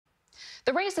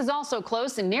The race is also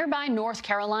close in nearby North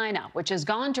Carolina, which has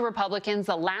gone to Republicans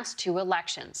the last two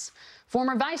elections.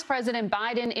 Former Vice President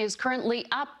Biden is currently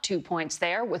up 2 points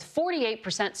there with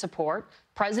 48% support.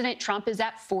 President Trump is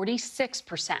at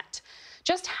 46%.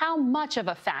 Just how much of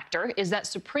a factor is that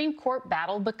Supreme Court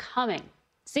battle becoming?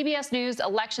 CBS News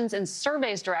Elections and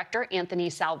Surveys Director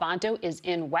Anthony Salvanto is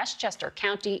in Westchester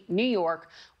County, New York,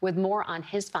 with more on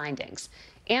his findings.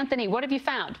 Anthony, what have you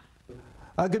found?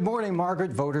 Good morning, Margaret.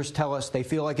 Voters tell us they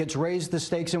feel like it's raised the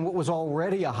stakes in what was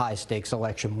already a high-stakes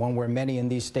election, one where many in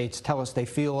these states tell us they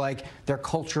feel like their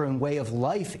culture and way of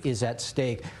life is at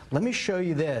stake. Let me show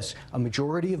you this. A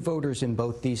majority of voters in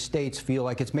both these states feel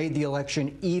like it's made the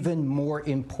election even more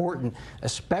important,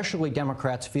 especially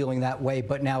Democrats feeling that way.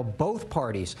 But now both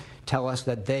parties tell us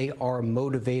that they are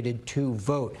motivated to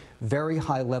vote. Very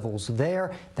high levels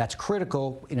there. That's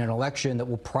critical in an election that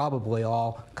will probably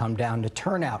all come down to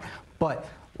turnout. But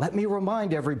let me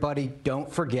remind everybody,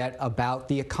 don't forget about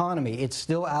the economy. It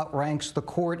still outranks the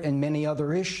court and many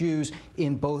other issues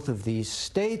in both of these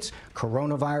states.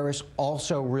 Coronavirus,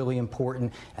 also really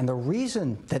important. And the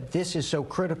reason that this is so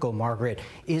critical, Margaret,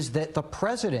 is that the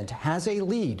president has a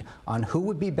lead on who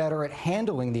would be better at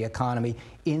handling the economy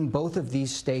in both of these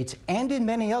states and in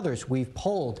many others we've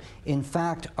polled. In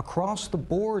fact, across the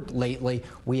board lately,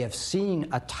 we have seen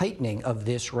a tightening of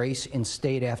this race in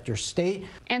state after state.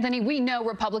 Anthony, we know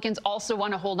Republicans also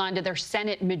want to hold on to their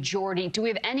Senate majority. Do we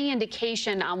have any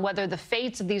indication on whether the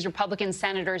fates of these Republican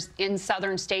senators in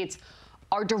southern states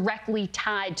are directly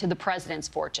tied to the president's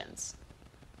fortunes?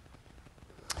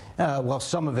 Well,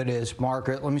 some of it is,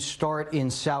 Margaret. Let me start in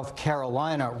South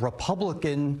Carolina,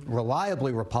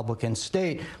 reliably Republican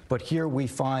state. But here we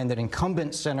find that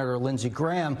incumbent Senator Lindsey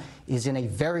Graham is in a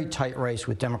very tight race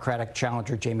with Democratic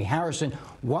challenger Jamie Harrison.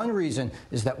 One reason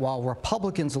is that while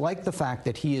Republicans like the fact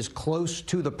that he is close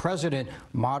to the president,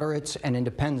 moderates and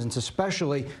independents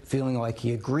especially feeling like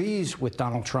he agrees with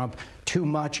Donald Trump too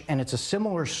much. And it's a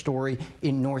similar story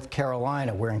in North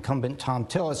Carolina, where incumbent Thom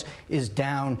Tillis is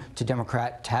down to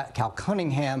Democrat Cal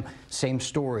Cunningham. Same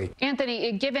story.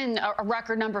 Anthony, given a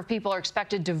record number of people are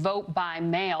expected to vote by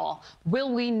mail,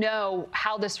 will we know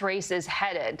how this race is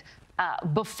headed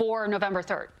before November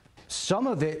 3rd? Some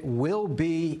of it will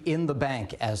be in the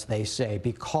bank, as they say,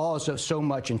 because of so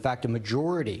much. In fact, a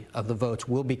majority of the votes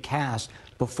will be cast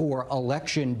before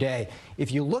Election Day.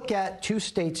 If you look at two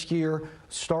states here,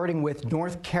 starting with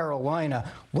North Carolina,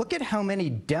 look at how many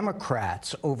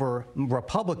Democrats over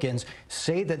Republicans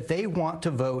say that they want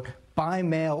to vote by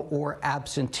mail or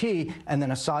absentee, and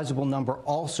then a sizable number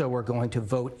also are going to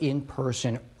vote in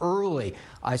person early.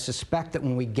 I suspect that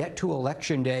when we get to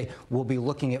Election Day, we'll be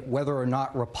looking at whether or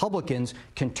not Republicans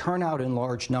can turn out in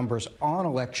large numbers on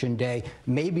Election Day,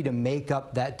 maybe to make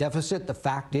up that deficit. The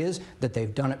fact is that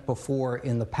they've done it before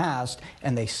in the past,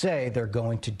 and they say they're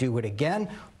going to do it again.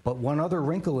 But one other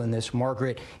wrinkle in this,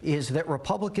 Margaret, is that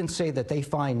Republicans say that they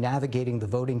find navigating the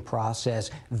voting process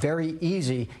very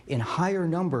easy in higher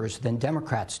numbers than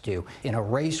Democrats do. In a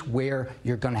race where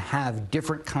you're going to have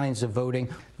different kinds of voting,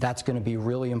 that's going to be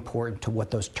really important to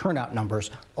what those turnout numbers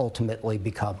ultimately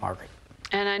become, Margaret.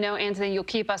 And I know, Anthony, you'll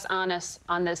keep us honest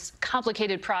on this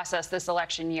complicated process this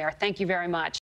election year. Thank you very much.